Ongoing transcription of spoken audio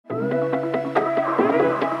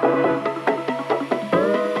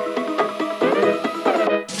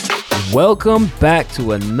Welcome back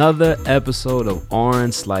to another episode of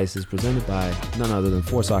Orange Slices presented by none other than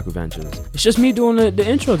Four Soccer Ventures. It's just me doing the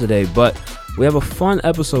intro today, but we have a fun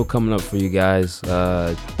episode coming up for you guys.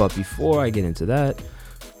 But before I get into that,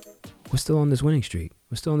 we're still on this winning streak.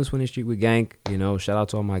 We're still on this winning streak with Genk. You know, shout out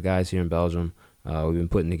to all my guys here in Belgium. We've been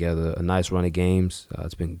putting together a nice run of games.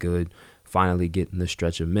 It's been good. Finally getting the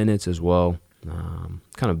stretch of minutes as well.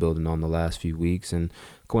 Kind of building on the last few weeks and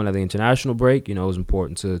going to the international break, you know, it was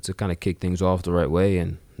important to kind of kick things off the right way,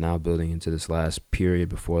 and now building into this last period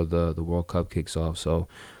before the World Cup kicks off. So,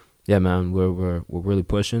 yeah, man, we're really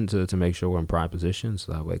pushing to make sure we're in prime position,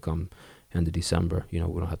 so that way come end of December, you know,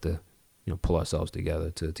 we don't have to, you know, pull ourselves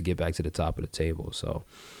together to get back to the top of the table. So,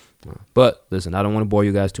 but listen, I don't want to bore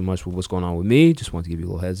you guys too much with what's going on with me. Just want to give you a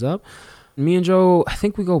little heads up. Me and Joe, I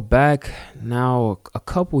think we go back now a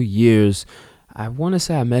couple years. I want to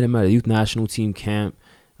say I met him at a youth national team camp.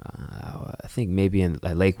 I think maybe in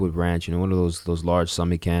Lakewood Ranch, you know, one of those large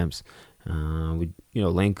summit camps. We, you know,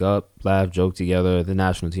 link up, laugh, joke together. The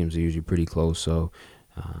national teams are usually pretty close. So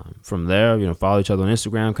from there, you know, follow each other on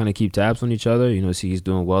Instagram, kind of keep tabs on each other. You know, see he's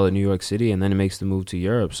doing well in New York City, and then he makes the move to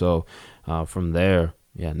Europe. So from there,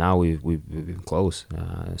 yeah, now we've been close,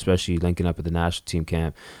 especially linking up at the national team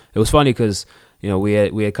camp. It was funny because, you know, we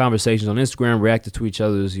had conversations on Instagram, reacted to each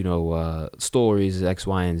other's, you know, stories, X,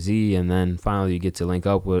 Y, and Z, and then finally you get to link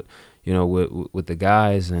up with, you know, with the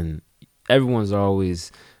guys, and everyone's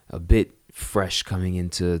always a bit fresh coming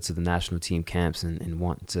into the national team camps and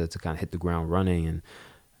wanting to kind of hit the ground running,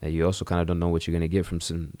 and you also kind of don't know what you're going to get from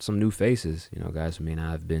some new faces, you know, guys who may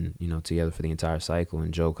not have been, you know, together for the entire cycle,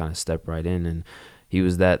 and Joe kind of stepped right in, and he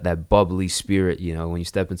was that bubbly spirit, you know, when you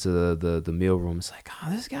step into the meal room, it's like, oh,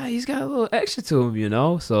 this guy, he's got a little extra to him, you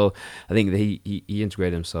know? So I think that he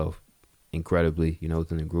integrated himself incredibly, you know,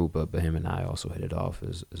 within the group, but him and I also hit it off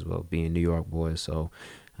as well, being New York boys. So,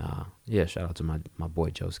 yeah, shout out to my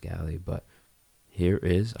boy Joe Scally. But here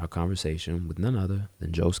is our conversation with none other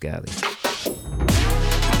than Joe Scally.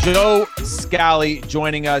 Joe Scally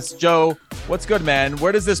joining us. Joe, what's good, man?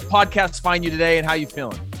 Where does this podcast find you today, and how you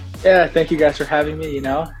feeling? Yeah, thank you guys for having me. You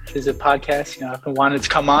know, this is a podcast. You know, I've been wanting to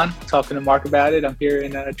come on, talking to Mark about it. I'm here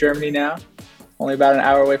in Germany now, only about an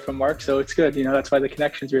hour away from Mark, so it's good. You know, that's why the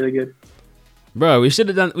connection's really good. Bro, we should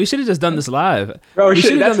have just done this live. Bro, we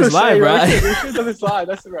should have done this live, right? right? We should have done this live.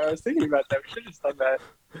 That's what I was thinking about. That we should have just done that.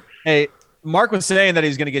 Hey, Mark was saying that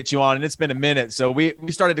he's going to get you on, and it's been a minute, so we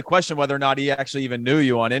started to question whether or not he actually even knew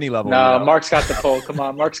you on any level. No, you know? Mark's got the pull. Come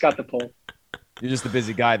on, Mark's got the pull. You're just a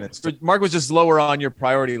busy guy then. Mark was just lower on your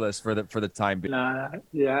priority list for the time being. Nah,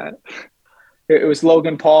 yeah. It was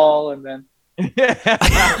Logan Paul, and then.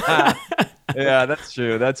 Yeah, that's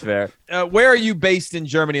true. That's fair. Where are you based in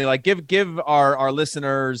Germany? Like, give our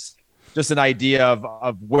listeners just an idea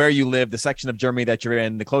of where you live, the section of Germany that you're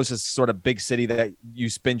in, the closest sort of big city that you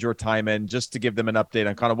spend your time in, just to give them an update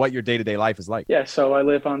on kind of what your day-to-day life is like. Yeah, so I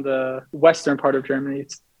live on the western part of Germany.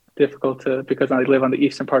 It's difficult because I live on the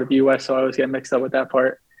eastern part of the U.S., so I always get mixed up with that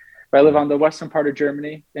part. But I live on the western part of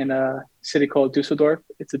Germany in a city called Dusseldorf.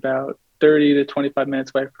 It's about 30 to 25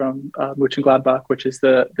 minutes away from Mönchengladbach, which is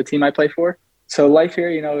the team I play for. So life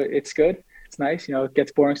here, you know, it's good. It's nice. You know, it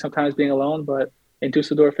gets boring sometimes being alone, but in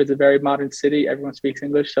Dusseldorf, it's a very modern city. Everyone speaks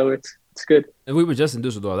English, so it's good. And we were just in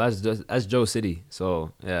Dusseldorf. That's Joe City.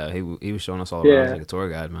 So yeah, he was showing us all around like a tour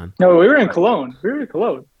guide, man. No, we were in Cologne.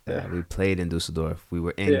 Yeah, we played in Dusseldorf. We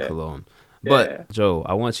were in Cologne. But Joe,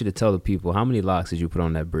 I want you to tell the people, how many locks did you put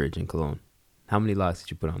on that bridge in Cologne? How many locks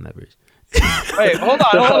did you put on that bridge? Wait, hold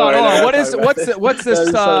on. What's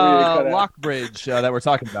this lock bridge that we're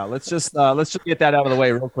talking about? Let's just get that out of the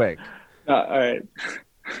way real quick. All right.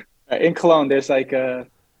 In Cologne, there's like a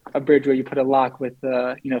bridge where you put a lock with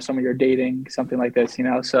you know, some of your dating, something like this, you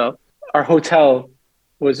know. So our hotel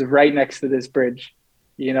was right next to this bridge,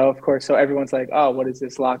 you know, of course. So everyone's like, oh, what is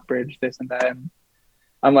this lock bridge, this and that. And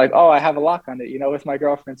I'm like, oh, I have a lock on it, you know, with my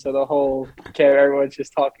girlfriend. So the whole everyone's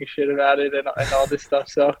just talking shit about it and all this stuff.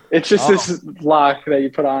 So it's just this lock that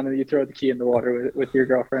you put on and you throw the key in the water with your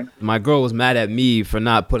girlfriend. My girl was mad at me for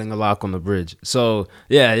not putting a lock on the bridge. So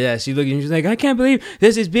yeah, she looked at me, she's like, I can't believe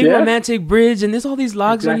there's this big romantic bridge and there's all these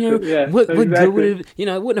locks on here. Yeah, what good would it, you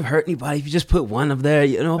know, it wouldn't have hurt anybody if you just put one up there,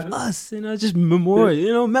 you know, of us, you know, just memorial,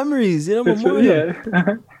 you know, memories, you know, memorial.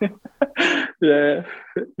 Yeah,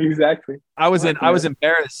 exactly. I was in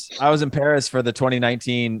Paris. I was in Paris for the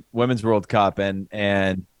 2019 Women's World Cup,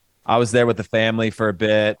 and I was there with the family for a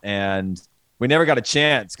bit, and we never got a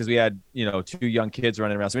chance because we had, you know, two young kids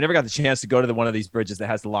running around. So we never got the chance to go to one of these bridges that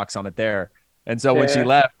has the locks on it there. And so when she Yeah.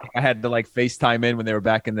 left, I had to like FaceTime in when they were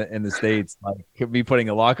back in the States, like me putting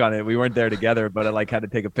a lock on it. We weren't there together, but I like had to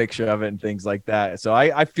take a picture of it and things like that. So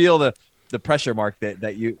I feel the pressure mark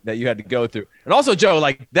that you had to go through. And also, Joe,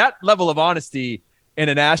 like that level of honesty in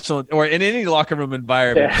a national or in any locker room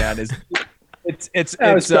environment, man, is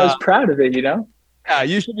I was proud of it, Yeah,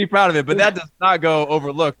 you should be proud of it, but that does not go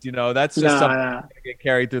overlooked. That's just something that get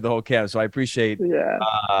carried through the whole camp. So I appreciate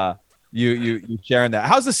you sharing that.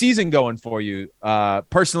 How's the season going for you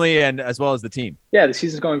personally and as well as the team? Yeah, the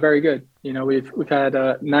season's going very good. We've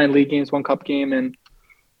had 9 league games, 1 cup game, and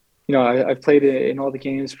I've played in all the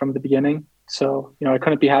games from the beginning. So I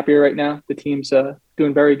couldn't be happier right now. The team's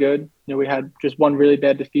doing very good. We had just one really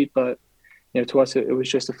bad defeat, but to us it was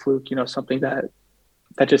just a fluke. Something that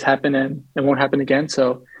just happened and it won't happen again.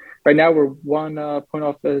 So right now we're 1 point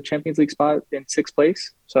off the Champions League spot in 6th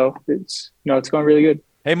place. So it's going really good.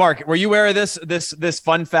 Hey, Mark, were you aware of this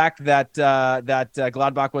fun fact that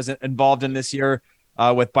Gladbach was involved in this year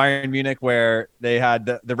with Bayern Munich, where they had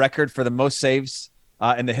the record for the most saves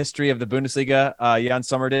in the history of the Bundesliga? Jan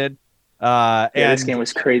Sommer did. And this game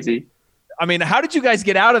was crazy. I mean, how did you guys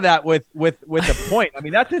get out of that with a point? I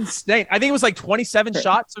mean, that's insane. I think it was like 27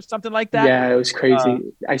 shots or something like that. Yeah, it was crazy.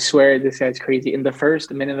 I swear this guy's crazy. In the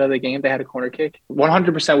first minute of the game, they had a corner kick.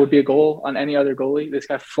 100% would be a goal on any other goalie. This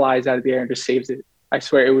guy flies out of the air and just saves it. I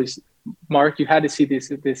swear it was Mark. You had to see this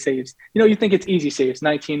saves. You think it's easy saves.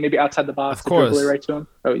 19, maybe outside the box. Of course. Dribble it right to him.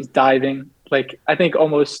 Oh, he's diving. Like I think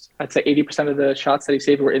almost I'd say 80% of the shots that he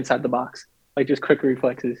saved were inside the box. Like just quick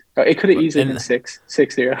reflexes. It could have easily been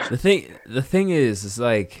 6-0. The thing is, it's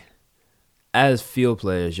like as field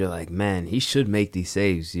players, you're like, man, he should make these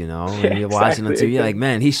saves, and you're watching them too. You're like,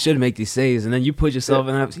 man, he should make these saves, and then you put yourself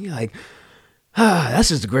in that. You're like, that's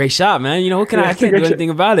just a great shot, man. I can't do anything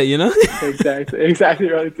about it, Exactly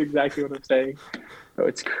right. It's exactly what I'm saying. Oh,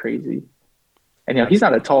 it's crazy. And he's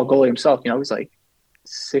not a tall goalie himself. He's like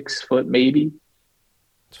 6 foot maybe.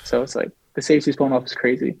 So it's like the saves he's pulling off is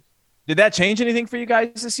crazy. Did that change anything for you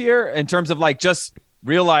guys this year in terms of like just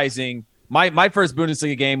realizing my first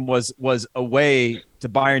Bundesliga game was away to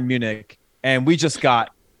Bayern Munich, and we just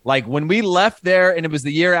got like when we left there, and it was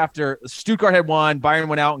the year after Stuttgart had won, Bayern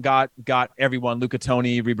went out and got everyone, Luca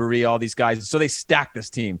Toni, Ribéry, all these guys. So they stacked this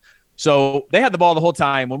team. So they had the ball the whole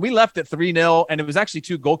time. When we left at 3-0, and it was actually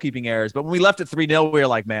 2 goalkeeping errors, but when we left at 3-0, we were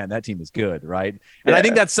like, man, that team is good, right? And I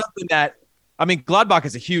think that's something that, I mean, Gladbach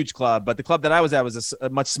is a huge club, but the club that I was at was a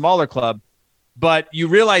much smaller club. But you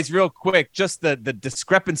realize real quick just the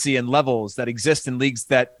discrepancy in levels that exist in leagues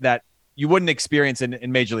that you wouldn't experience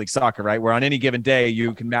in Major League Soccer, right? Where on any given day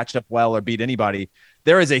you can match up well or beat anybody.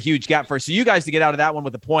 There is a huge gap for. So you guys to get out of that one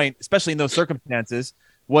with a point, especially in those circumstances,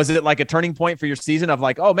 was it like a turning point for your season of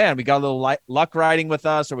like, oh man, we got a little luck riding with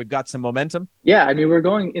us, or we've got some momentum? Yeah, I mean, we're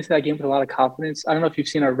going into that game with a lot of confidence. I don't know if you've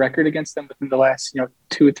seen our record against them within the last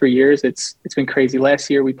 2 or 3 years. It's been crazy. Last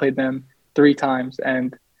year we played them 3 times,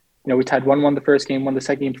 and we tied 1-1 the first game, won the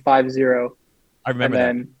second game 5-0. I remember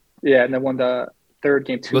and then won the third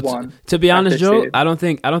game 2-1. To be honest, Joe, I don't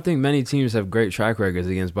think many teams have great track records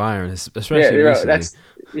against Bayern, especially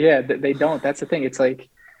recently. They don't. That's the thing. It's like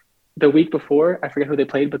the week before, I forget who they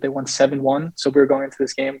played, but they won 7-1. So we were going into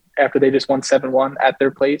this game after they just won 7-1 at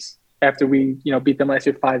their place. After we, beat them last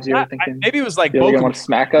year 5-0, thinking maybe it was like they're gonna want to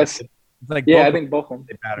smack us. Like I think Bochum.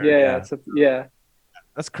 Yeah.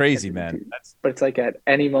 That's crazy, man. But it's like at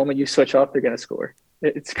any moment you switch off, they're gonna score.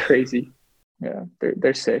 It's crazy. Yeah,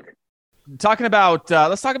 they're sick. Talking about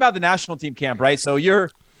let's talk about the national team camp, right? So you're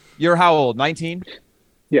how old? 19?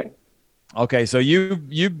 Yeah. Okay, so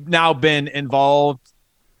you've now been involved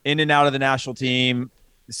in and out of the national team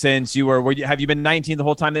since have you been 19 the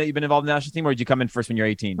whole time that you've been involved in the national team, or did you come in first when you're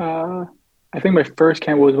 18? I think my first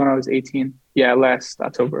camp was when I was 18. Yeah, last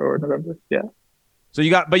October or November. Yeah. So you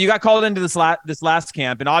got called into this last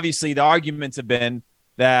camp, and obviously the arguments have been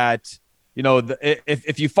that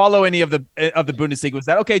if you follow any of the Bundesliga, was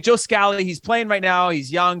that okay? Joe Scally, he's playing right now,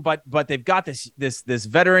 he's young, but they've got this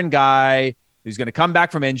veteran guy who's going to come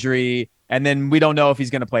back from injury, and then we don't know if he's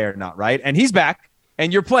going to play or not, right? And he's back,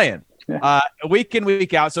 and you're playing week in,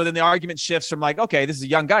 week out. So then the argument shifts from like, okay, this is a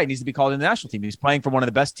young guy, he needs to be called in the national team. He's playing for one of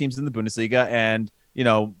the best teams in the Bundesliga, and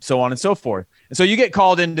so on and so forth. And so you get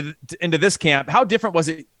called into this camp. How different was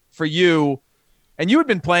it for you? And you had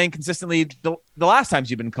been playing consistently the last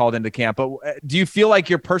times you've been called into camp, but do you feel like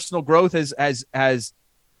your personal growth has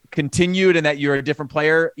continued and that you're a different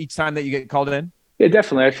player each time that you get called in? Yeah,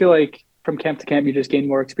 definitely. I feel like from camp to camp, you just gain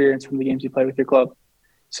more experience from the games you play with your club.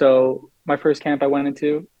 So my first camp I went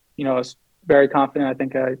into, I was very confident. I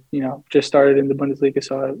think I, just started in the Bundesliga,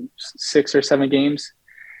 so 6 or 7 games.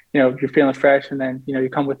 you're feeling fresh, and then you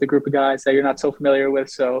come with a group of guys that you're not so familiar with,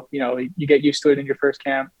 so you get used to it in your first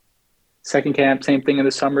camp. Second camp, same thing in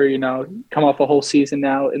the summer. Come off a whole season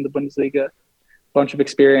now in the Bundesliga, bunch of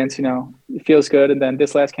experience. It feels good, and then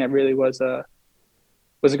this last camp really was a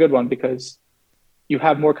good one because you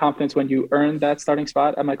have more confidence when you earn that starting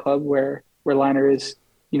spot at my club where Liner is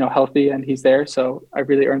healthy and he's there. So I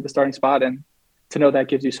really earned the starting spot, and to know that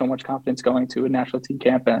gives you so much confidence going to a national team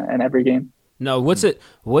camp and every game. No, what's it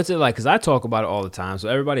like? Because I talk about it all the time, so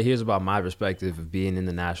everybody hears about my perspective of being in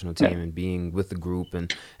the national team and being with the group,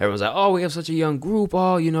 and everyone's like, "Oh, we have such a young group.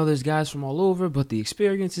 Oh, there's guys from all over, but the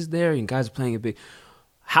experience is there, and guys are playing it big."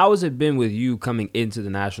 How has it been with you coming into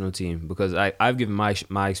the national team? Because I've given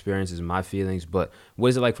my experiences and my feelings, but what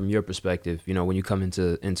is it like from your perspective? When you come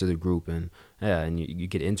into the group and you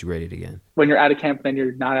get integrated again. When you're out of camp and then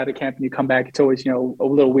you're not out of camp and you come back, it's always a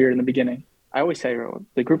little weird in the beginning. I always say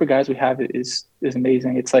the group of guys we have is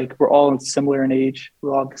amazing. It's like we're all similar in age.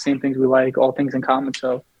 We all have the same things we like, all things in common.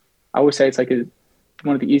 So I always say it's like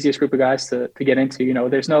one of the easiest group of guys to get into.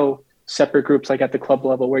 There's no separate groups like at the club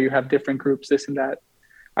level where you have different groups, this and that.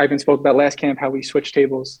 I even spoke about last camp how we switched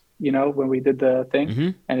tables, when we did the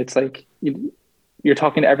thing, and it's like you're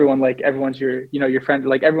talking to everyone like everyone's your friend,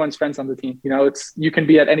 like everyone's friends on the team. You can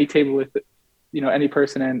be at any table with any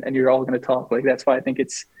person and you're all going to talk. Like that's why I think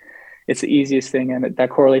it's the easiest thing, and that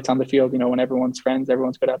correlates on the field. When everyone's friends,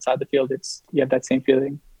 everyone's good outside the field. You have that same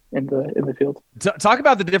feeling in the field. Talk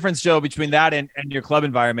about the difference, Joe, between that and your club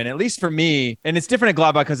environment. At least for me, and it's different at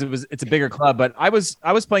Gladbach because it's a bigger club. But I was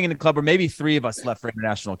playing in a club where maybe 3 of us left for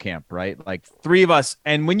international camp, right? Like 3 of us.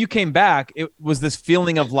 And when you came back, it was this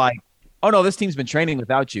feeling of like, oh no, this team's been training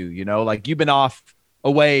without you. Like you've been off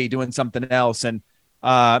away doing something else, and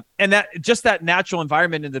that natural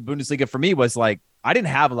environment in the Bundesliga for me was like, I didn't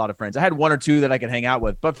have a lot of friends. I had 1 or 2 that I could hang out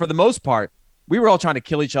with, but for the most part, we were all trying to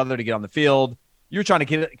kill each other to get on the field. You were trying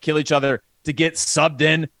to kill each other to get subbed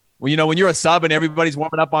in. Well, when you're a sub and everybody's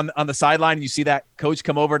warming up on the sideline and you see that coach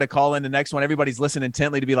come over to call in the next one, everybody's listening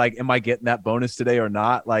intently to be like, am I getting that bonus today or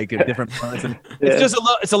not? Like a different bonus. And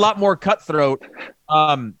it's a lot more cutthroat.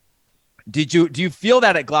 Do you feel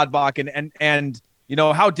that at Gladbach and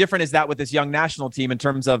how different is that with this young national team in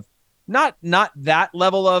terms of not that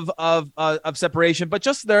level of separation, but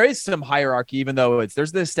just there is some hierarchy, even though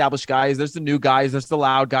there's the established guys, there's the new guys, there's the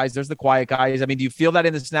loud guys, there's the quiet guys. I mean, do you feel that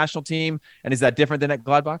in this national team, and is that different than at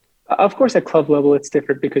Gladbach? Of course, at club level, it's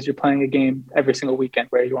different because you're playing a game every single weekend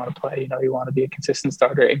where you want to play. You want to be a consistent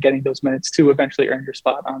starter and getting those minutes to eventually earn your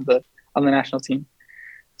spot on the national team.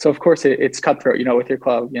 So of course, it's cutthroat. With your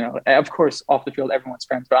club. Of course, off the field, everyone's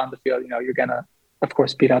friends, but on the field, you're gonna, of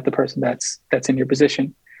course, beat out the person that's in your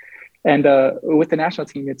position. And with the national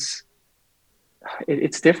team, it's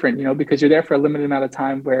different, because you're there for a limited amount of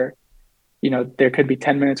time where, there could be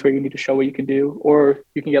 10 minutes where you need to show what you can do, or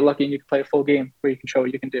you can get lucky and you can play a full game where you can show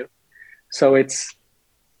what you can do. So it's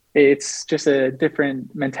just a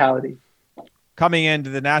different mentality. Coming into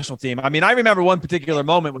the national team. I mean, I remember one particular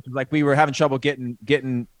moment, which was like we were having trouble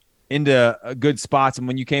getting into good spots. And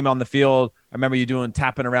when you came on the field, I remember you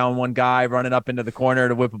tapping around one guy, running up into the corner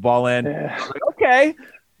to whip a ball in. Yeah. Like,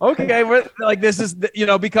 okay. We're like, this is,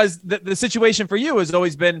 because the situation for you has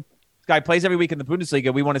always been, this guy plays every week in the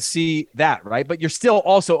Bundesliga. We want to see that, right? But you're still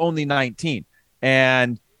also only 19.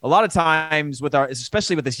 And a lot of times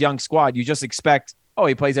especially with this young squad, you just expect, oh,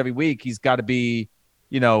 he plays every week. He's got to be,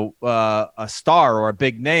 a star or a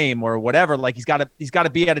big name or whatever. Like he's got to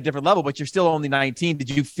be at a different level, but you're still only 19. Did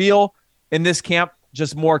you feel in this camp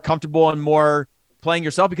just more comfortable and more playing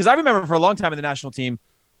yourself? Because I remember for a long time in the national team,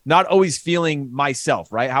 not always feeling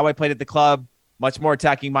myself, right? How I played at the club, much more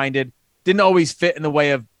attacking minded, didn't always fit in the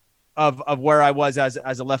way of where I was as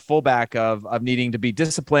a left fullback of needing to be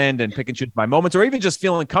disciplined and pick and choose my moments, or even just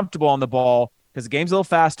feeling comfortable on the ball because the game's a little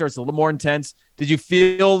faster. It's a little more intense. Did you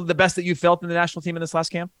feel the best that you felt in the national team in this last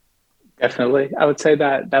camp? Definitely. I would say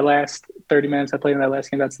that last 30 minutes I played in that last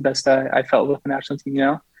game, that's the best I felt with the national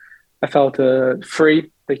team. I felt free.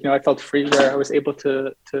 I felt free where I was able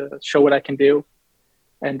to show what I can do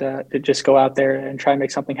and to just go out there and try and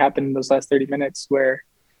make something happen in those last 30 minutes where,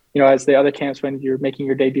 as the other camps, when you're making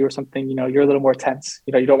your debut or something, you're a little more tense.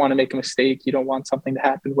 You don't want to make a mistake. You don't want something to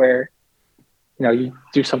happen where, you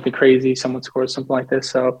do something crazy, someone scores something like this.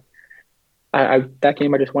 So that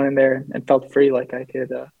game, I just went in there and felt free. Like I could,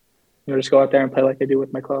 just go out there and play like I do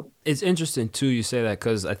with my club. It's interesting too you say that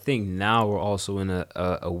because I think now we're also in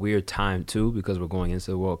a weird time too because we're going into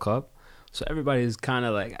the World Cup. So everybody is kind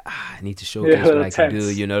of like, I need to showcase what I can do.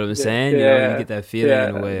 You know what I'm saying? You get that feeling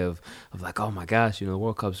in a way of like, oh my gosh, the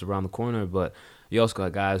World Cup's around the corner. But you also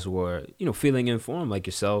got guys who are, feeling informed like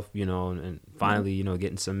yourself, and finally,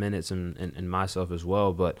 getting some minutes and myself as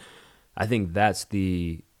well. But I think that's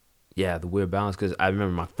the weird balance, because I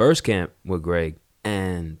remember my first camp with Greg,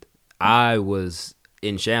 and I was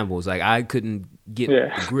in shambles. Like, I couldn't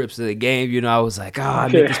get grips of the game. I was like, I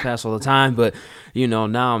make this pass all the time. But,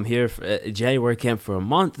 now I'm here for January camp for a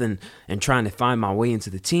month and trying to find my way into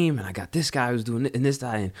the team. And I got this guy who's doing it and this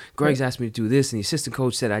guy. And Greg's asked me to do this. And the assistant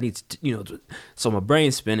coach said I need to, so my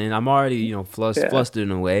brain's spinning. I'm already, flustered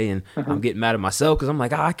in a way. And I'm getting mad at myself because I'm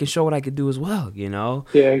like, I can show what I can do as well, Yeah,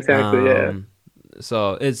 exactly,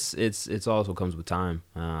 So it's also comes with time.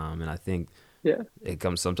 And I think, it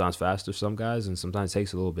comes sometimes faster, some guys, and sometimes it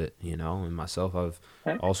takes a little bit, And myself, I've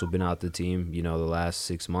also been out the team, the last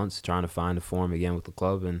 6 months trying to find a form again with the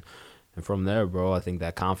club. And from there, bro, I think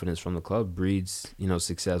that confidence from the club breeds,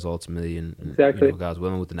 success ultimately. And guys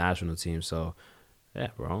willing with the national team. So, yeah,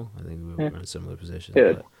 bro, I think we're in a similar position.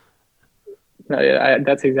 Yeah. No,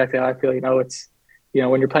 that's exactly how I feel. It's,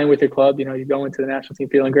 when you're playing with your club, you go into the national team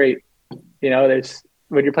feeling great.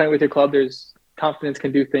 When you're playing with your club, there's confidence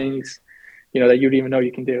can do things that you didn't even know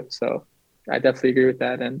you can do. So I definitely agree with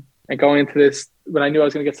that. And going into this, when I knew I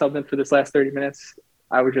was going to get subbed in for this last 30 minutes,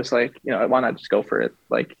 I was just like, why not just go for it?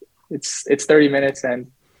 Like, it's 30 minutes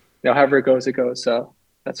and, however it goes, it goes. So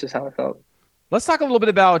that's just how I felt. Let's talk a little bit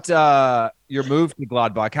about your move to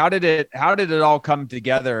Gladbach. How did it all come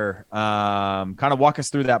together? Kind of walk us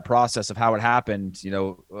through that process of how it happened.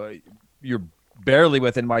 You're barely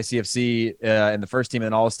with NYCFC in the first team, and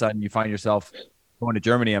then all of a sudden you find yourself going to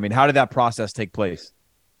Germany. I mean, how did that process take place?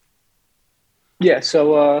 Yeah,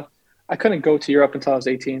 so I couldn't go to Europe until I was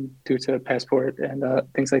 18 due to passport and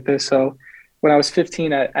things like this. So when I was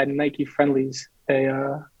 15 at Nike friendlies,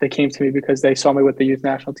 they came to me because they saw me with the youth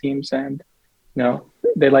national teams, and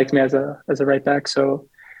they liked me as a right back. So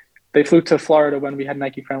they flew to Florida when we had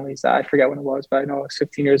Nike friendlies. I forget when it was, but I know I was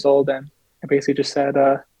 15 years old, and I basically just said,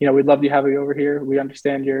 we'd love to have you over here. We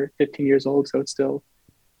understand you're 15 years old, so it's still,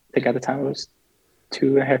 I think at the time it was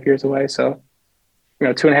 2.5 years away. So,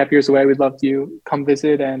 2.5 years away, we'd love you come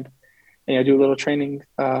visit and do a little training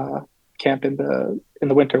camp in the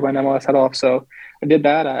winter when MLS had off. So I did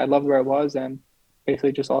that. I loved where it was, and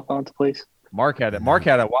basically just all fell into place. Mark had a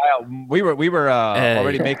while. We were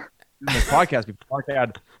already making this podcast before Mark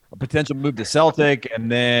had a potential move to Celtic, and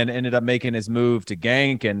then ended up making his move to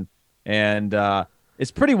Genk, and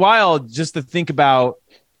it's pretty wild just to think about.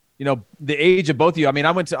 The age of both of you. I mean,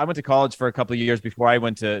 I went to college for a couple of years before I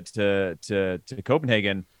went to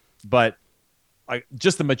Copenhagen, but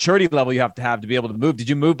just the maturity level you have to be able to move. Did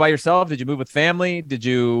you move by yourself? Did you move with family? Did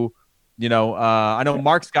you, I know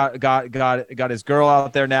Mark's got his girl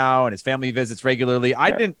out there now, and his family visits regularly.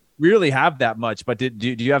 I didn't really have that much, but do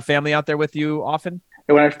you have family out there with you often?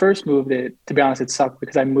 And when I first moved, to be honest, it sucked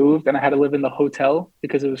because I moved and I had to live in the hotel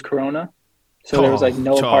because it was Corona. So there was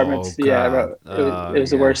no apartments. God. It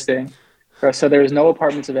was the worst thing. So there was no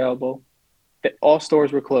apartments available. All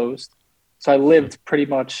stores were closed. So I lived pretty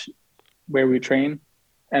much where we train,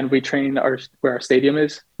 and we train where our stadium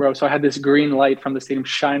is, bro. So I had this green light from the stadium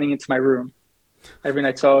shining into my room every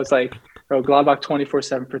night. So I was like, bro, Gladbach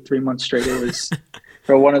 24/7 for 3 months straight. It was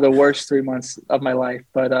one of the worst 3 months of my life.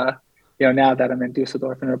 But now that I'm in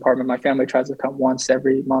Dusseldorf in an apartment, my family tries to come once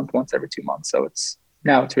every month, once every 2 months. So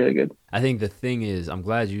now it's really good. I think the thing is, I'm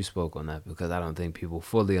glad you spoke on that, because I don't think people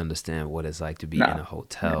fully understand what it's like to be in a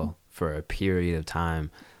hotel for a period of time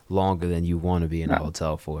longer than you want to be in a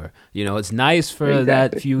hotel for. It's nice for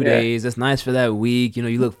that few days. It's nice for that week.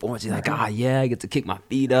 You look forward to like, I get to kick my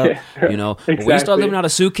feet up. But when you start living out a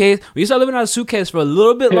suitcase, for a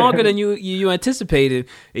little bit longer than you anticipated,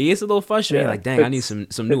 it gets a little frustrating. Like, dang, I need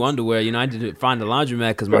some new underwear. I need to find the laundromat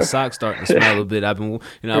because my socks starting to smell a bit. I've been,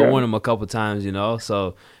 I worn them a couple times.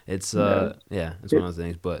 So it's it's one of those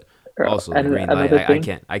things. But also the green light,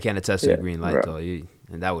 I can't attest to the green light though.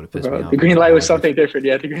 And that would have pissed me off. The green light was something different.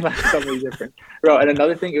 Yeah, the green light was something different. Bro, and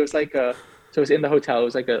another thing, it was like so it was in the hotel. It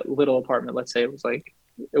was like a little apartment, let's say.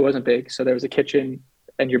 It wasn't big. So there was a kitchen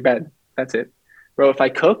and your bed. That's it. Bro, if I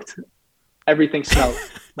cooked, everything smelled.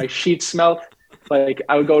 My sheets smelled. Like,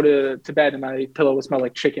 I would go to bed and my pillow would smell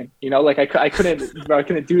like chicken. I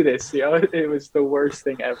couldn't do this. It was the worst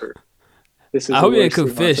thing ever. I hope you didn't cook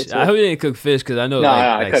fish. I hope you didn't cook fish because I know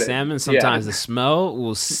like salmon, sometimes the smell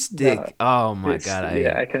will stick. Oh my God.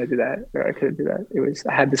 I couldn't do that. I couldn't do that.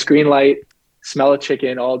 I had the screen light, smell of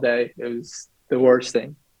chicken all day. It was the worst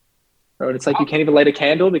thing. Bro, it's like you can't even light a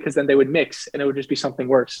candle because then they would mix and it would just be something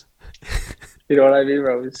worse. You know what I mean,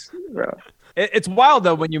 bro? It's wild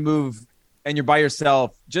though when you move and you're by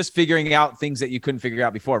yourself, just figuring out things that you couldn't figure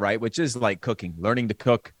out before, right? Which is like cooking, learning to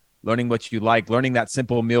cook. learning what you like, learning that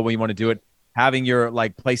simple meal when you want to do it, having your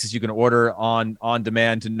like places you can order on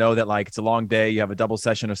demand to know that like it's a long day, you have a double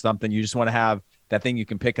session or something, you just want to have that thing you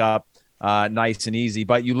can pick up nice and easy.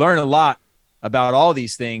 But you learn a lot about all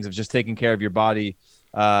these things of just taking care of your body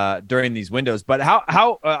during these windows. But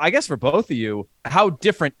how I guess for both of you, how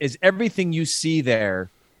different is everything you see there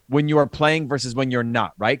when you are playing versus when you're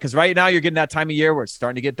not, right? Because right now you're getting that time of year where it's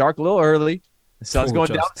starting to get dark a little early. The sun's going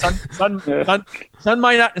down. Sun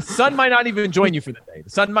might not even join you for the day. The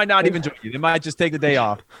sun might not even join you. They might just take the day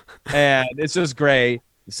off, and it's just gray.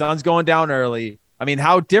 The sun's going down early. I mean,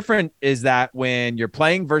 how different is that when you're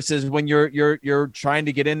playing versus when you're trying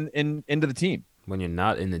to get into the team? When you're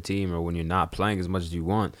not in the team or when you're not playing as much as you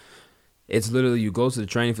want, it's literally you go to the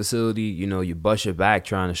training facility, you bust your back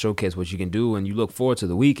trying to showcase what you can do, and you look forward to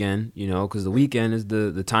the weekend, because the weekend is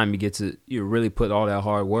the time you get to really put all that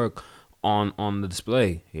hard work on the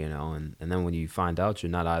display, and then when you find out you're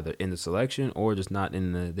not either in the selection or just not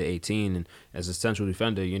in the 18, and as a central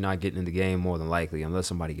defender, you're not getting in the game more than likely unless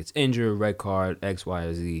somebody gets injured, red card, X, Y,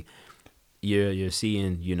 or Z. You're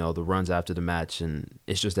seeing, the runs after the match, and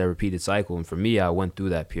it's just that repeated cycle. And for me, I went through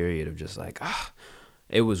that period of just like,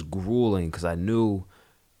 it was grueling because I knew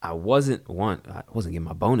I wasn't getting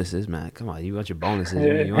my bonuses, man. Come on, you want your bonuses,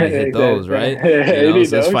 you want to hit those, right?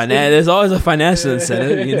 So it's there's always a financial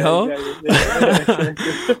incentive,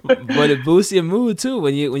 But it boosts your mood too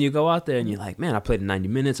when you go out there and you're like, man, I played 90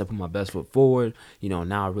 minutes, I put my best foot forward.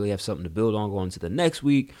 Now I really have something to build on going into the next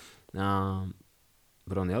week.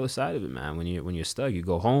 But on the other side of it, man, when you're stuck, you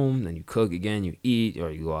go home, then you cook again, you eat, or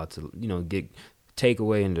you go out to get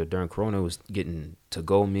takeaway. And during Corona, I was getting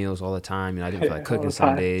to-go meals all the time. I didn't feel like cooking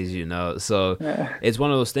some days, So it's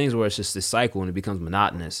one of those things where it's just this cycle and it becomes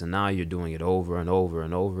monotonous. And now you're doing it over and over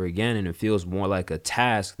and over again, and it feels more like a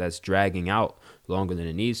task that's dragging out longer than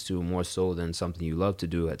it needs to, more so than something you love to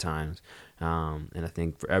do at times. And I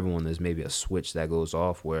think for everyone, there's maybe a switch that goes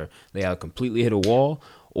off where they either completely hit a wall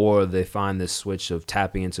or they find this switch of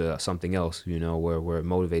tapping into something else, where it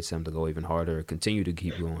motivates them to go even harder, continue to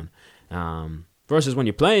keep going. Versus when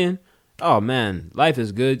you're playing, oh man, life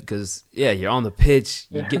is good because you're on the pitch,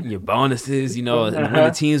 you're getting your bonuses, and when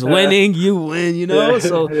the team's winning, you win,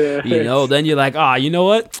 so then you're like, you know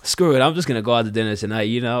what, screw it, I'm just gonna go out to dinner tonight,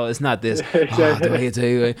 it's not this, do I get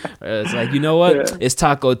to it's like, you know what, it's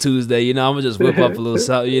Taco Tuesday, I'm gonna just whip up a little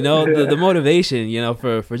something, the motivation,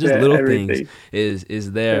 for just little everything. things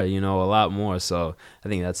is there, a lot more. So I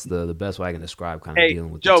think that's the best way I can describe kind of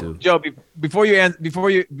dealing with the two. Joe, before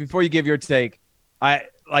you give your take, I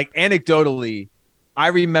like anecdotally, I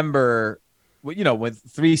remember, with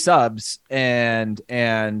 3 subs and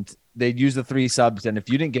they'd use the 3 subs, and if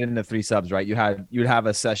you didn't get into 3 subs, right, you'd have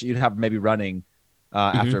a session, you'd have maybe running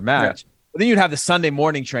after a match, but then you'd have the Sunday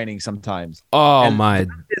morning training sometimes. Oh and my!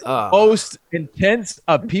 Most intense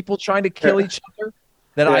of people trying to kill each other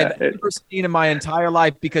that I've ever seen in my entire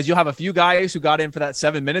life, because you'll have a few guys who got in for that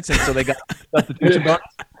 7 minutes, and so they got substitution bonus.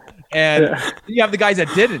 And you have the guys that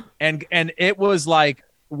didn't. And it was like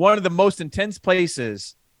one of the most intense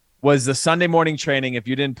places was the Sunday morning training if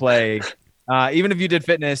you didn't play, even if you did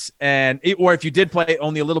fitness, or if you did play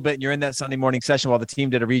only a little bit and you're in that Sunday morning session while the team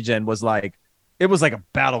did a regen, it was like a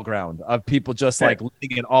battleground of people just like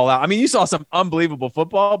letting it all out. I mean, you saw some unbelievable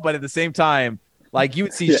football, but at the same time, like you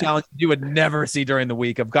would see challenges you would never see during the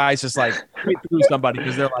week of guys just like hit through somebody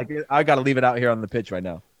because they're like, I got to leave it out here on the pitch right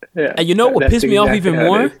now. Yeah. And what pissed me off even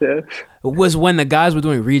more was when the guys were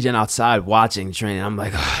doing regen outside watching training. I'm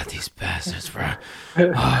like, these bastards, bro.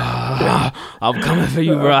 I'm coming for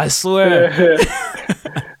you, bro. I swear.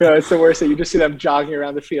 No, it's the worst that you just see them jogging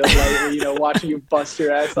around the field, like, watching you bust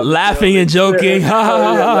your ass. Laughing and joking.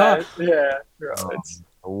 Bro, it's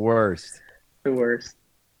the worst. The worst.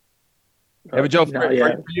 Yeah, but Joe, for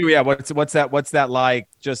you, what's that like?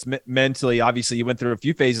 Just mentally, obviously, you went through a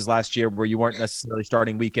few phases last year where you weren't necessarily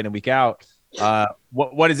starting week in and week out.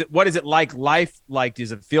 What is it like? Life like?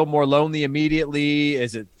 Does it feel more lonely immediately?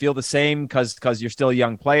 Does it feel the same because you're still a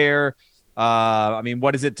young player? I mean,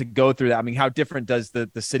 what is it to go through that? I mean, how different does the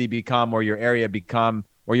city become, or your area become,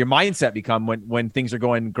 or your mindset become when things are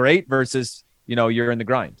going great versus you're in the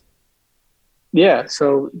grind? Yeah.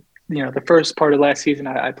 So. The first part of last season,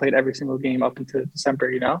 I played every single game up until December,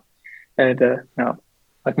 and,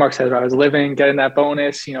 like Mark said, I was getting that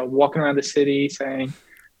bonus, walking around the city saying,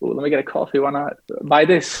 ooh, let me get a coffee. Why not buy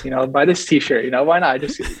this, buy this t-shirt, why not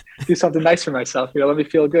just do something nice for myself, let me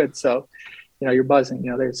feel good. So, you're buzzing,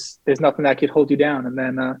 there's nothing that could hold you down. And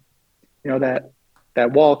then,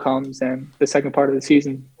 that wall comes and the second part of the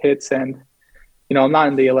season hits, and, I'm not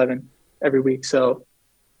in the 11 every week. So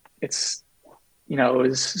it's, it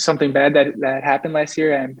was something bad that happened last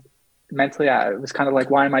year, and mentally, I was kind of like,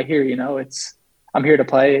 why am I here? I'm here to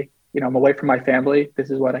play. I'm away from my family. This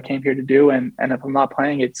is what I came here to do. And if I'm not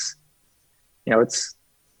playing, it's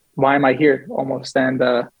why am I here almost? And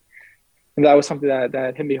that was something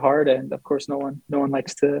that hit me hard. And of course, no one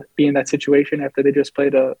likes to be in that situation after they just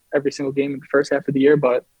played every single game in the first half of the year.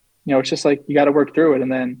 But, it's just like, you got to work through it.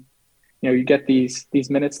 And then, you get these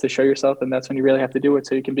minutes to show yourself, and that's when you really have to do it.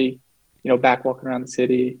 So you can be, back walking around the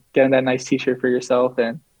city, getting that nice t-shirt for yourself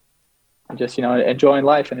and just, enjoying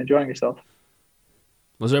life and enjoying yourself.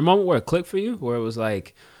 Was there a moment where it clicked for you, where it was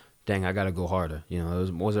like, dang, I got to go harder?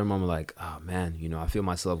 Was there a moment like, oh man, I feel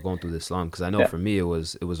myself going through this slump? Because I know for me, it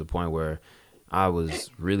was a point where I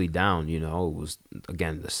was really down. It was,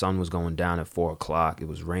 again, the sun was going down at 4:00. It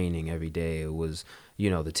was raining every day. It was,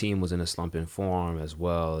 the team was in a slumping form as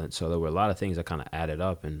well. And so there were a lot of things that kind of added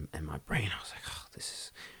up. And in my brain, I was like, oh,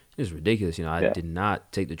 this is ridiculous. I did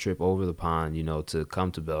not take the trip over the pond, to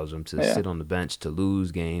come to Belgium, to sit on the bench, to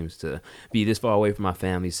lose games, to be this far away from my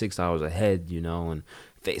family, 6 hours ahead, and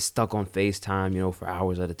stuck on FaceTime, for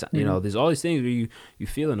hours at a time. Mm-hmm. There's all these things where you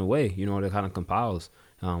feel in a way, that kind of compiles.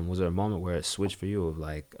 Was there a moment where it switched for you of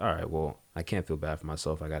like, all right, well, I can't feel bad for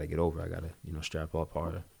myself. I got to get over it. I got to, strap up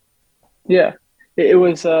harder. Yeah, it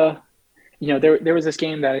was, there was this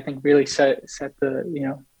game that I think really set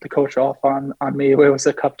the coach off on me. It was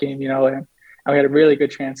a cup game, and we had a really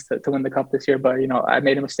good chance to win the cup this year, but, I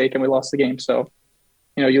made a mistake and we lost the game. So,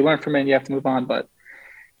 you learn from it and you have to move on. But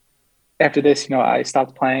after this, I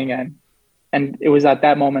stopped playing, and it was at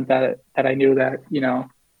that moment that I knew that,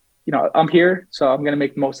 I'm here, so I'm going to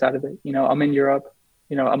make the most out of it. I'm in Europe,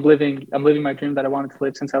 I'm living my dream that I wanted to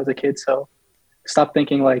live since I was a kid. So stop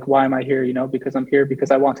thinking like, why am I here? Because I'm here because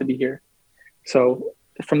I want to be here. So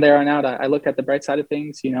from there on out, I looked at the bright side of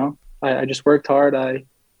things. I just worked hard. I,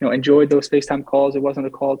 enjoyed those FaceTime calls. It wasn't a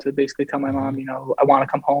call to basically tell my mom, I want to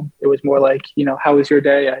come home. It was more like, how was your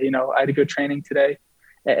day? I had a good training today.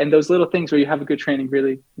 And those little things where you have a good training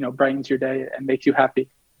really, brightens your day and makes you happy.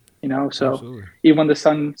 So Absolutely. Even when the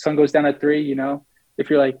sun goes down at 3, if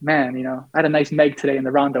you're like, man, I had a nice Meg today in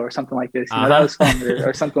the rondo or something like this, that was fun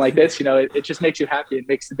or something like this, it just makes you happy. It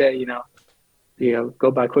makes the day,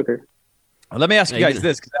 go by quicker. Well, let me ask you guys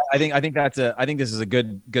this, because I think this is a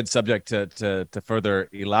good subject to further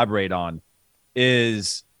elaborate on,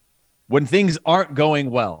 is when things aren't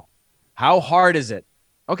going well, how hard is it?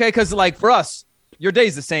 Okay, because like for us, your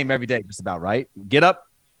day's the same every day, just about, right? Get up,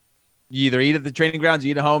 you either eat at the training grounds,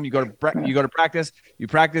 you eat at home, you go to practice,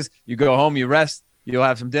 you go home, you rest, you'll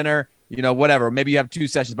have some dinner, whatever. Maybe you have 2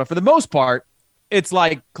 sessions, but for the most part, it's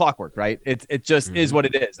like clockwork, right? It just is what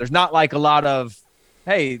it is. There's not like a lot of,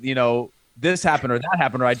 hey, this happened or that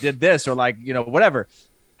happened or I did this or like, whatever.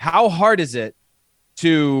 How hard is it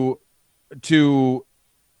to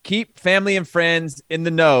keep family and friends in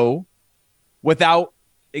the know without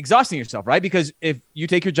exhausting yourself, right? Because if you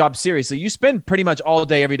take your job seriously, you spend pretty much all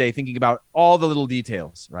day, every day thinking about all the little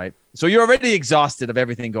details, right? So you're already exhausted of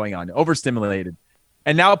everything going on, overstimulated.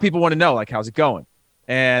 And now people want to know, like, how's it going?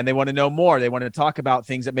 And they want to know more. They want to talk about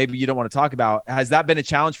things that maybe you don't want to talk about. Has that been a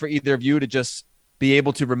challenge for either of you to just be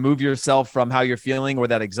able to remove yourself from how you're feeling or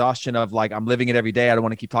that exhaustion of like, I'm living it every day, I don't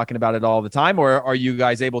want to keep talking about it all the time? Or are you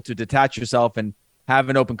guys able to detach yourself and have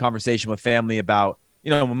an open conversation with family about,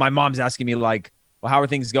 when my mom's asking me like, well, how are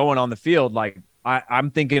things going on the field? Like,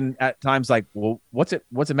 I'm thinking at times like, well, what's it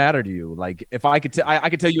matter to you? Like, if I could, I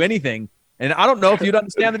could tell you anything, and I don't know if you'd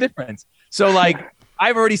understand the difference. So like,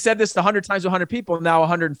 I've already said this 100 times to 100 people, now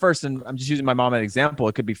 101st, and I'm just using my mom as an example.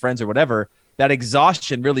 It could be friends or whatever. That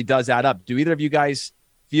exhaustion really does add up. Do either of you guys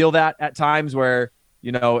feel that at times where,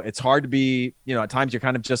 it's hard to be, at times you're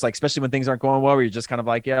kind of just like, especially when things aren't going well, where you're just kind of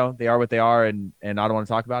like, they are what they are, and I don't want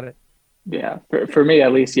to talk about it? Yeah, for me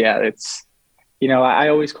at least, yeah, it's, I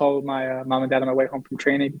always call my mom and dad on my way home from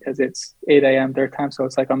training because it's 8 a.m. their time. So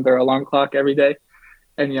it's like I'm their alarm clock every day.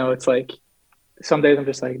 And, it's like some days I'm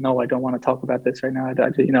just like, no, I don't want to talk about this right now. I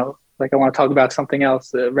want to talk about something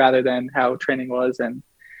else rather than how training was. And,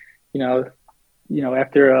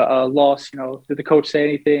 after a loss, did the coach say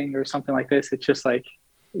anything or something like this? It's just like,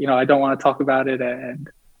 I don't want to talk about it. And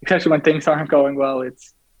especially when things aren't going well,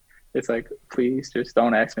 it's like, please just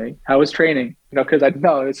don't ask me how was training, because I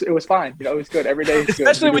know it was fine. It was good. Every day is good.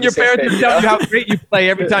 Especially when your parents tell you how great you play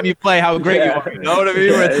every time you play, how great you are. You know what I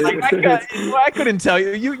mean? Where it's like, I couldn't tell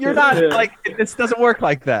you. You're not like, this doesn't work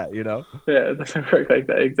like that, Yeah, it doesn't work like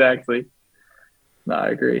that. Exactly. No, I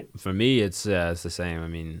agree. For me, it's the same. I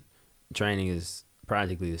mean, training is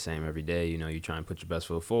practically the same every day. You try and put your best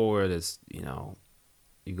foot forward. It's,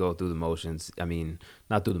 you go through the motions. I mean,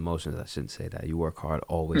 not through the motions. I shouldn't say that. You work hard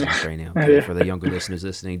always in training. Okay? For the younger listeners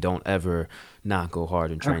listening, don't ever not go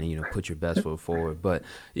hard in training. You know, put your best foot forward. But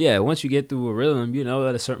yeah, once you get through a rhythm, you know,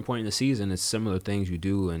 at a certain point in the season, it's similar things you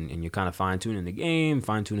do, and you're kind of fine tuning the game,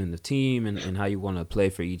 fine tuning the team, and how you want to play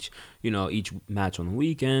for each match on the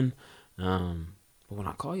weekend. But when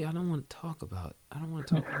I call you, I don't want to talk about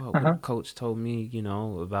what coach told me, you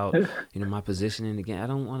know, about, you know, my position in the game. I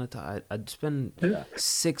don't want to talk. I spend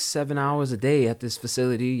 6-7 hours a day at this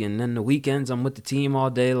facility, and then the weekends I'm with the team all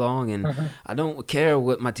day long, and I don't care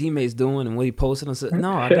what my teammate's doing and what he posted. I said,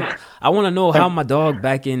 no, I don't. I want to know how my dog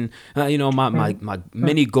back in, you know, my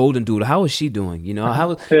mini golden doodle, how is she doing? You know,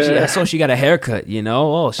 I saw she got a haircut, you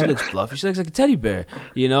know. Oh, she looks fluffy. She looks like a teddy bear.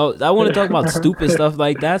 You know, I want to talk about stupid stuff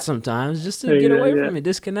like that sometimes, just to get away from it,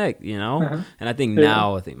 disconnect, you know. And I think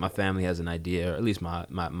now, I think my family has an idea, or at least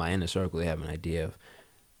my inner circle, they have an idea of,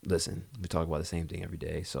 listen, we talk about the same thing every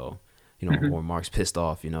day. So, you know, or Mark's pissed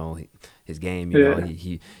off, you know, his game, you know,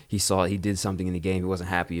 he saw he did something in the game he wasn't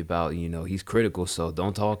happy about, you know, he's critical, so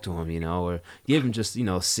don't talk to him, you know, or give him just, you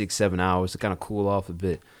know, 6-7 hours to kind of cool off a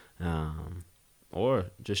bit. Or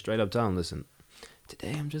just straight up tell him, listen,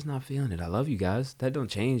 today I'm just not feeling it. I love you guys. That don't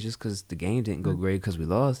change just because the game didn't go great because we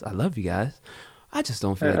lost. I love you guys. I just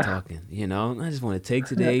don't feel like talking, you know. I just want to take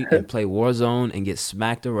today and play Warzone and get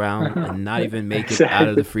smacked around and not even make it out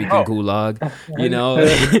of the freaking gulag, you know.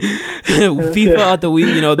 FIFA out the week,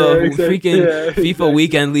 you know, the freaking FIFA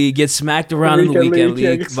weekend league, get smacked around in the weekend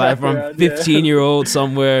league by from 15-year-old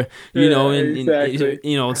somewhere, you know, in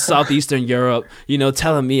you know, southeastern Europe, you know,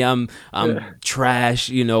 telling me I'm trash,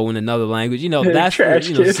 you know, in another language, you know. That's the,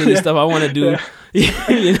 you know, silly stuff I want to do.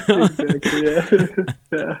 You know? Exactly,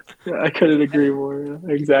 I couldn't agree more.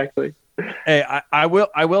 Exactly. Hey, I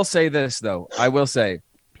will say this though. I will say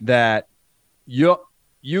that you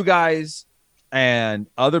guys and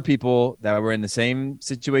other people that were in the same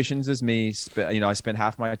situations as me, you know, I spent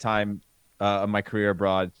half my time of my career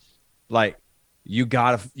abroad. Like, you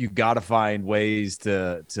gotta find ways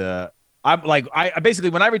to. I'm like, I basically,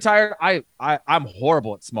 when I retired, I'm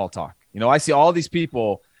horrible at small talk. You know, I see all these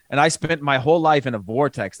people. And I spent my whole life in a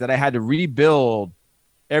vortex that I had to rebuild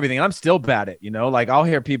everything. And I'm still bad at, you know, like I'll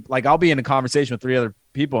hear people, like I'll be in a conversation with 3 other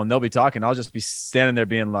people and they'll be talking. I'll just be standing there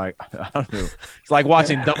being like, I don't know. It's like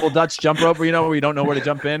watching double Dutch jump rope, where, you know, where you don't know where to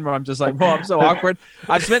jump in, where I'm just like, well, I'm so awkward.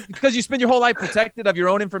 Because you spend your whole life protected of your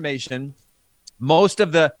own information. Most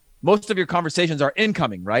of your conversations are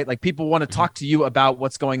incoming, right? Like, people want to talk to you about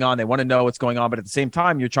what's going on. They want to know what's going on. But at the same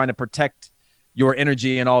time, you're trying to protect your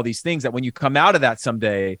energy and all these things that when you come out of that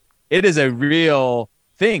someday, it is a real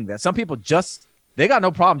thing that some people they got no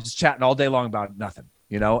problem just chatting all day long about nothing,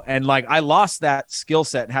 you know? And like, I lost that skill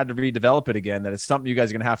set and had to redevelop it again. That it's something you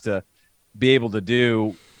guys are going to have to be able to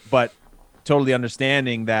do, but totally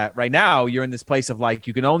understanding that right now you're in this place of like,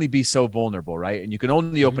 you can only be so vulnerable, right? And you can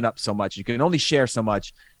only open up so much. You can only share so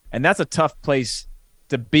much. And that's a tough place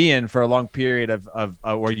to be in for a long period of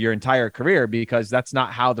or your entire career, because that's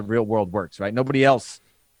not how the real world works, right? Nobody else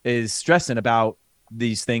is stressing about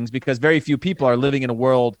these things because very few people are living in a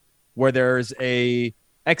world where there's a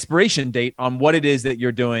expiration date on what it is that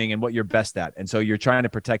you're doing and what you're best at. And so you're trying to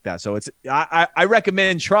protect that. So I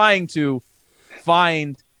recommend trying to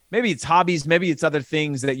find, maybe it's hobbies, maybe it's other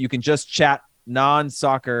things that you can just chat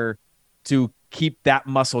non-soccer to keep that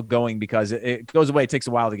muscle going, because it goes away. It takes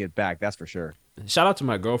a while to get back. That's for sure. Shout out to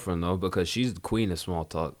my girlfriend though, because she's the queen of small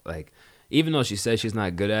talk. Like, even though she says she's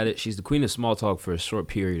not good at it, she's the queen of small talk for a short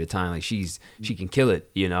period of time. Like, she can kill it,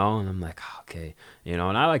 you know? And I'm like, oh, okay. You know,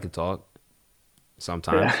 and I like to talk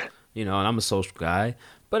sometimes, you know, and I'm a social guy.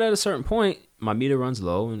 But at a certain point, my meter runs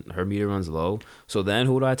low and her meter runs low. So then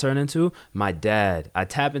who do I turn into? My dad. I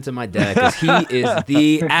tap into my dad because he is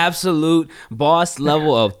the absolute boss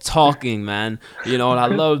level of talking, man. You know, and I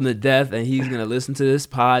love him to death, and he's going to listen to this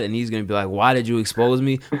pod and he's going to be like, why did you expose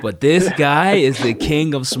me? But this guy is the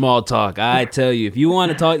king of small talk. I tell you, if you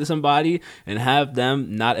want to talk to somebody and have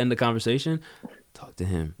them not end the conversation, talk to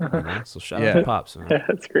him. You know? So shout out to Pops, man. Yeah,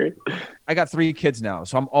 that's great. I got 3 kids now,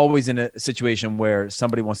 so I'm always in a situation where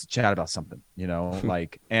somebody wants to chat about something, you know,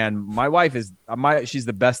 like, and my wife is she's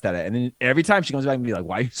the best at it. And then every time she comes back and be like,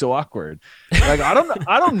 why are you so awkward? Like, I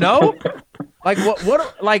don't know. Like,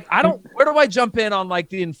 what, like, where do I jump in on like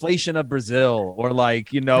the inflation of Brazil, or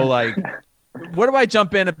like, you know, like, where do I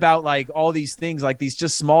jump in about like all these things, like these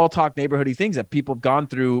just small talk neighborhoody things that people have gone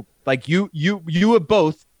through? Like, you have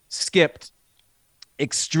both skipped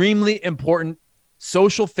extremely important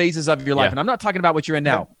social phases of your life. And I'm not talking about what you're in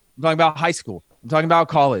now. I'm talking about high school. I'm talking about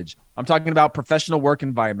college. I'm talking about professional work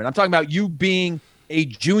environment. I'm talking about you being a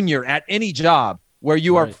junior at any job where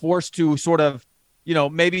you are forced to sort of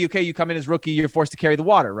maybe, okay, you come in as rookie, you're forced to carry the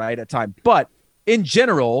water, right, at time. But in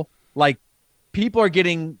general, like, people are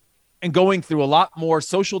getting and going through a lot more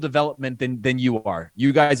social development than you are.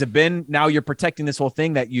 You guys have been, now you're protecting this whole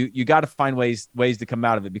thing that you got to find ways to come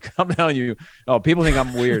out of it, because I'm telling you, people think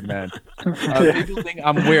I'm weird, man. People think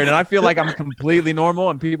I'm weird, and I feel like I'm completely normal,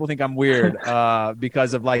 and people think I'm weird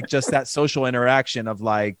because of like just that social interaction of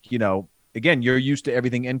like, again, you're used to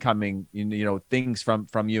everything incoming, things from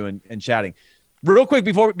you and chatting. Real quick,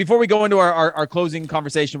 before we go into our closing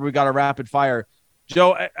conversation, where we got a rapid fire,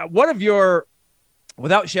 Joe, what of your,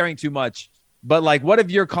 without sharing too much, but like, what have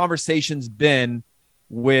your conversations been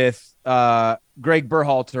with Greg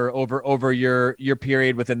Berhalter over your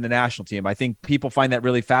period within the national team? I think people find that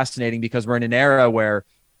really fascinating, because we're in an era where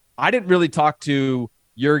I didn't really talk to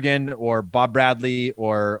Jurgen or Bob Bradley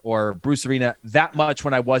or Bruce Arena that much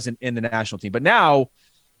when I wasn't in the national team. But now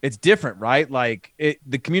it's different, right? Like,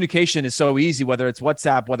 the communication is so easy, whether it's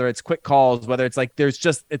WhatsApp, whether it's quick calls, whether it's like, the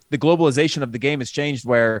globalization of the game has changed,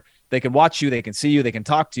 where they can watch you, they can see you, they can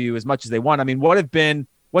talk to you as much as they want. I mean,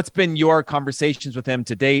 what's been your conversations with him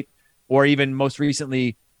to date, or even most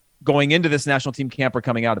recently going into this national team camp or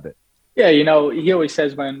coming out of it? Yeah, he always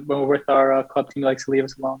says when we're with our club team, he likes to leave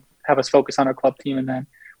us alone, have us focus on our club team, and then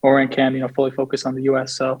when we're in camp, fully focus on the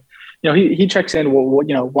U.S. So, he checks in,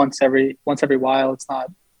 once every while. It's not,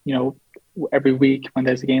 every week when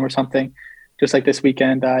there's a game or something. Just like this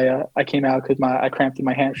weekend, I came out because I cramped in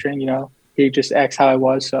my hamstring. He just asked how I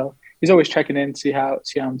was, so he's always checking in, see how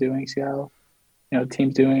I'm doing, see how the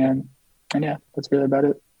team's doing, and yeah, that's really about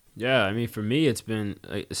it. Yeah, I mean, for me, it's been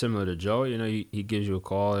similar to Joe. He gives you a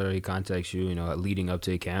call, or he contacts you, leading up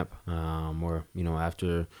to a camp, or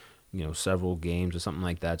after several games or something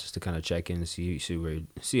like that, just to kind of check in and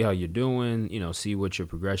see how you're doing, see what your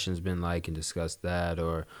progression's been like, and discuss that,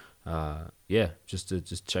 or just to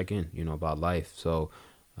check in, about life. So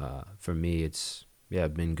for me, it's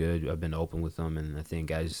been good. I've been open with them, and I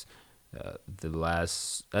think as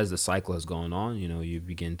the cycle has gone on, you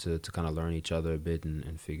begin to kind of learn each other a bit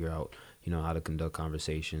and figure out, how to conduct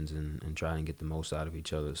conversations and try and get the most out of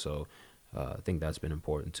each other. So I think that's been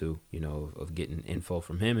important too, of getting info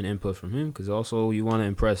from him and input from him, because also you want to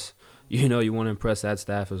impress, that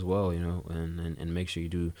staff as well, and make sure you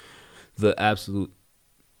do the absolute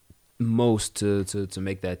most to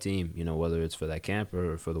make that team, whether it's for that camp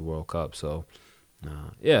or for the World Cup. So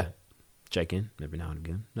check in every now and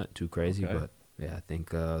again, not too crazy, okay. But yeah, I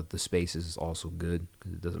think the space is also good,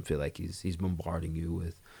 because it doesn't feel like he's bombarding you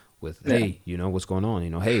with hey, what's going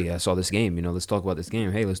on, hey, I saw this game, let's talk about this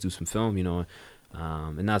game, hey, let's do some film,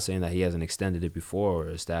 and not saying that he hasn't extended it before, or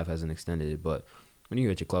his staff hasn't extended it, but when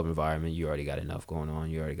you're at your club environment, you already got enough going on.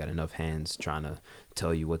 You already got enough hands trying to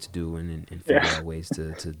tell you what to do and figure out ways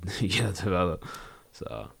to develop.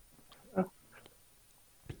 So,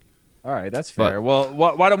 all right, that's fair. Well,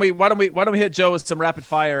 why don't we hit Joe with some rapid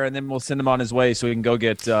fire, and then we'll send him on his way so he can go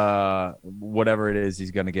get whatever it is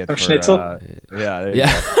he's gonna get. For, schnitzel.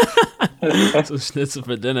 Some schnitzel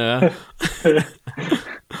for dinner.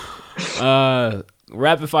 Huh?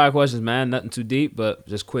 Rapid fire questions, man. Nothing too deep, but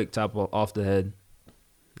just quick, top off the head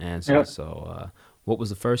answer. Yep. So, what was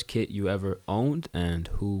the first kit you ever owned, and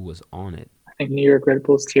who was on it? I think New York Red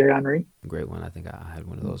Bulls Thierry Henry. Great one. I think I had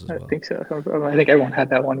one of those as well. I think so. I think everyone had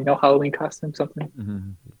that one. Halloween costume, something.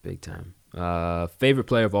 Mm-hmm. Big time. Favorite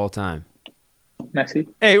player of all time? Messi.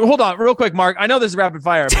 Hey, hold on, real quick, Mark. I know this is rapid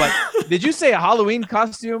fire, but did you say a Halloween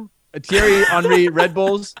costume? A Thierry Henry Red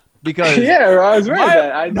Bulls? Because I was wearing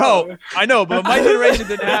that. I know, but my generation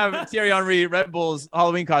didn't have Thierry Henry Red Bulls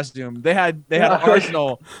Halloween costume. They had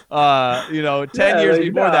Arsenal, 10 years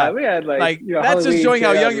before that. We had that's Halloween, just showing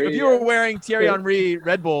how young. If you were wearing Thierry Henry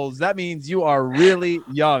Red Bulls, that means you are really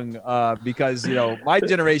young. Because my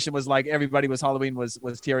generation was like everybody was Halloween was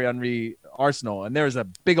Thierry Henry Arsenal, and there was a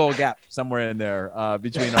big old gap somewhere in there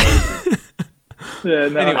between our. Yeah,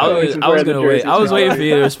 no, anyway, I was gonna wait. I was waiting for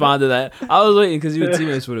you to respond to that. I was waiting because you were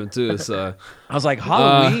teammates with him too. So I was like,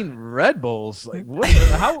 Halloween Red Bulls, like what?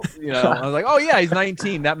 How? I was like, oh yeah, he's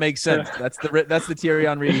 19. That makes sense. That's the Thierry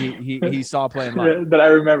Henry he saw playing live. Yeah, that I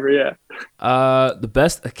remember. Yeah. The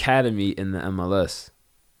best academy in the MLS.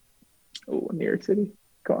 Oh, New York City.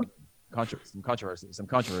 Go on. Some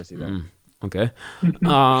controversy there. Okay.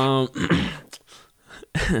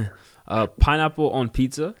 Pineapple on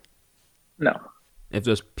pizza. No. If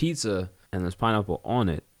there's pizza and there's pineapple on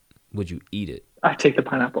it, would you eat it? I take the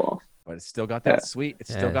pineapple off. But it's still got that sweet.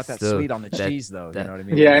 It's still got that sweet on the cheese, though. You know what I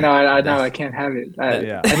mean? Yeah, I know. I know. I can't have it.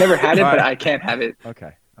 I never had it, but I can't have it.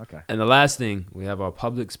 Okay. And the last thing, we have our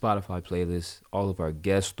public Spotify playlist. All of our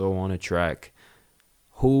guests throw on a track.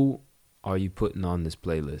 Who are you putting on this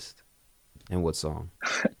playlist? And what song?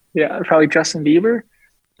 Yeah, probably Justin Bieber.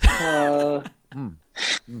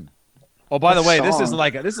 Oh, by the way, Song. this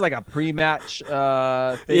is like a pre-match thing.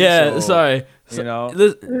 Yeah, so, sorry. You know.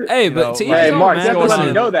 Hey, You but know, to each like- his Hey, own, Mark, man. you have to let me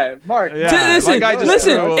Listen. know that. Mark, Yeah. Listen, my guy just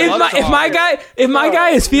listen. threw a If love my guy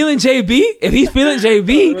is feeling JB, if he's feeling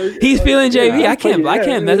JB, he's feeling JB. I can't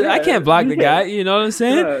block the guy. You know what I'm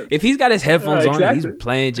saying? Yeah. If he's got his headphones on and he's Exactly.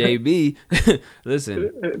 playing JB,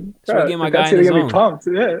 listen. So get my guy that's in his gonna get me zone. pumped.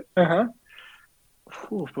 Yeah.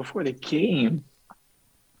 Ooh, before the game,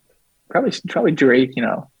 probably Drake. You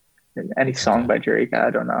know, any song by Drake. I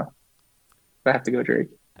don't know. I have to go Drake.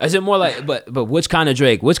 Is it more like, but which kind of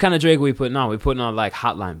Drake? Which kind of Drake we putting on? We putting on like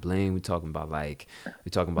Hotline Bling. We talking about like We're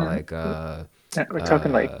talking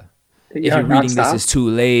like if you're reading this, it's too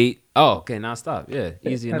late. Oh, okay, nonstop. Yeah,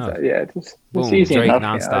 easy enough. Yeah, it's Boom, easy Drake enough.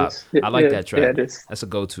 nonstop. You know, I like that track. Yeah, it is. That's a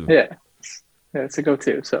go-to. Yeah, it's a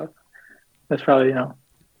go-to. So that's probably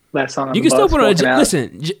last song on You the can still bus, put on. walking out.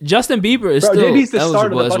 Listen, Justin Bieber is Bro, still he's the start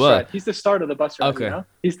of eligible the as bus well. ride. He's the start of the bus ride. Okay. You know?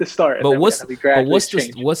 He's the start. and But then we gradually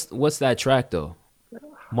change. what's that track though?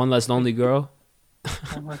 One Less Lonely Girl.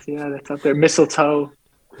 Yeah, that's up there. Mistletoe.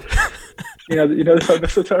 you know the song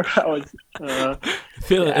Mistletoe. That was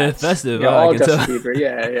Feeling festive. Yeah, I all can tell. Justin Bieber.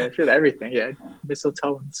 Yeah. I feel everything. Yeah,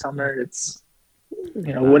 Mistletoe in summer. It's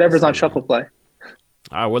whatever's on shuffle play.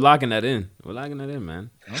 All right, we're locking that in. We're locking that in, man.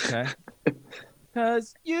 Okay.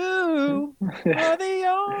 Cause you are the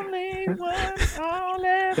only one I'll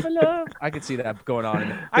ever love. I could see that going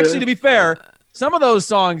on. Actually, to be fair, some of those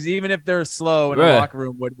songs, even if they're slow in the Right. locker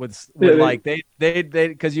room, would Yeah, like they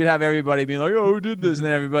because you'd have everybody being like, "Oh, who did this?" And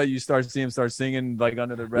then everybody you start singing like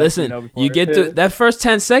under the breath. Listen, before- you get to that first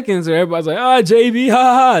 10 seconds where everybody's like, "Oh, JB, ha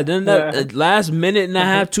ha." Then that last minute and a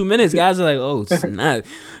half, 2 minutes, guys are like, "Oh, snap.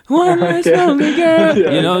 One less lonely girl."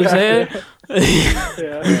 You know what I'm saying?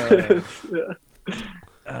 Yeah.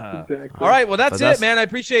 Exactly. All right, well But that's that's- it, man. I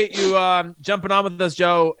appreciate you jumping on with us,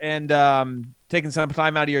 Joe, and taking some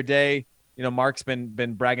time out of your day. You know, Mark's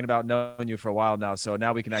been bragging about knowing you for a while now, so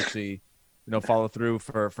now we can actually, follow through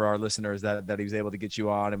for our listeners that he was able to get you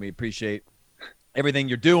on, and we appreciate everything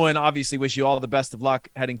you're doing. Obviously, wish you all the best of luck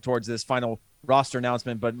heading towards this final roster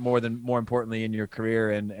announcement, but more importantly in your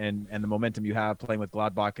career and the momentum you have playing with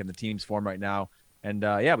Gladbach and the team's form right now. And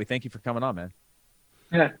we thank you for coming on, man.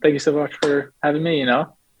 Yeah, thank you so much for having me.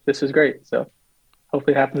 This was great. So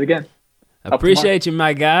hopefully it happens again. Appreciate you,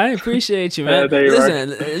 my guy. Appreciate you, man. There you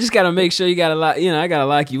Listen, I just gotta make sure you gotta lock. I gotta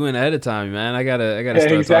lock you in ahead of time, man. I gotta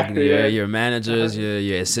start talking to your managers,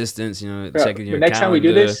 your assistants. Checking your next calendar. time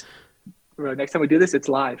we do this, it's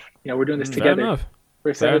live. We're doing this Fair together. enough.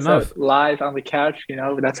 We're Fair setting this enough. up live on the couch.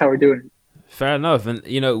 That's how we're doing it. Fair enough. And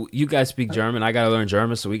you guys speak German. I gotta learn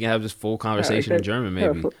German so we can have this full conversation in German,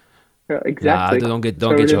 maybe. Exactly. Nah, don't get So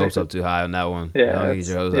your we're hopes doing up too high on that one. Yeah, Don't get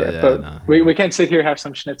your hopes yeah, up. but Nah. we can't sit here, have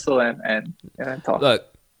some schnitzel and talk.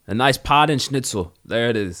 Look, a nice pod and schnitzel. There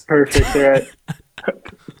it is. Perfect.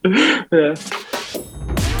 Yeah.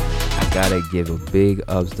 I gotta give a big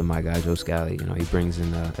ups to my guy Joe Scally. He brings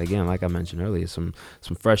in again, like I mentioned earlier, some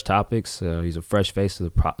fresh topics. He's a fresh face to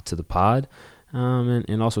the pod,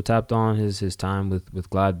 and also tapped on his time with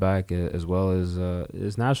Gladbach as well as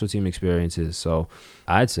his national team experiences. So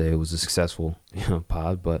I'd say it was a successful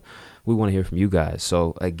pod, but we want to hear from you guys.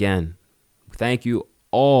 So again, thank you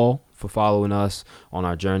all for following us on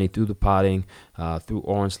our journey through the potting, through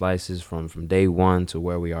Orange Slices from day one to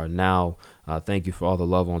where we are now. Thank you for all the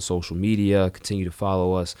love on social media. Continue to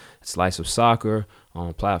follow us at Slice of Soccer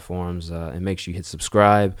on platforms, and make sure you hit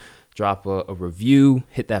subscribe, drop a review,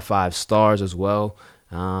 hit that 5 stars as well,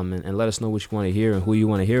 and let us know what you want to hear and who you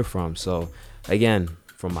want to hear from. So again,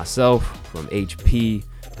 from myself, from HP,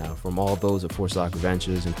 from all those at Force Soccer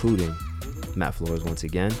Ventures, including Matt Flores once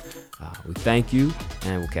again, we thank you,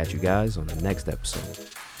 and we'll catch you guys on the next episode.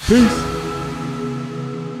 Peace.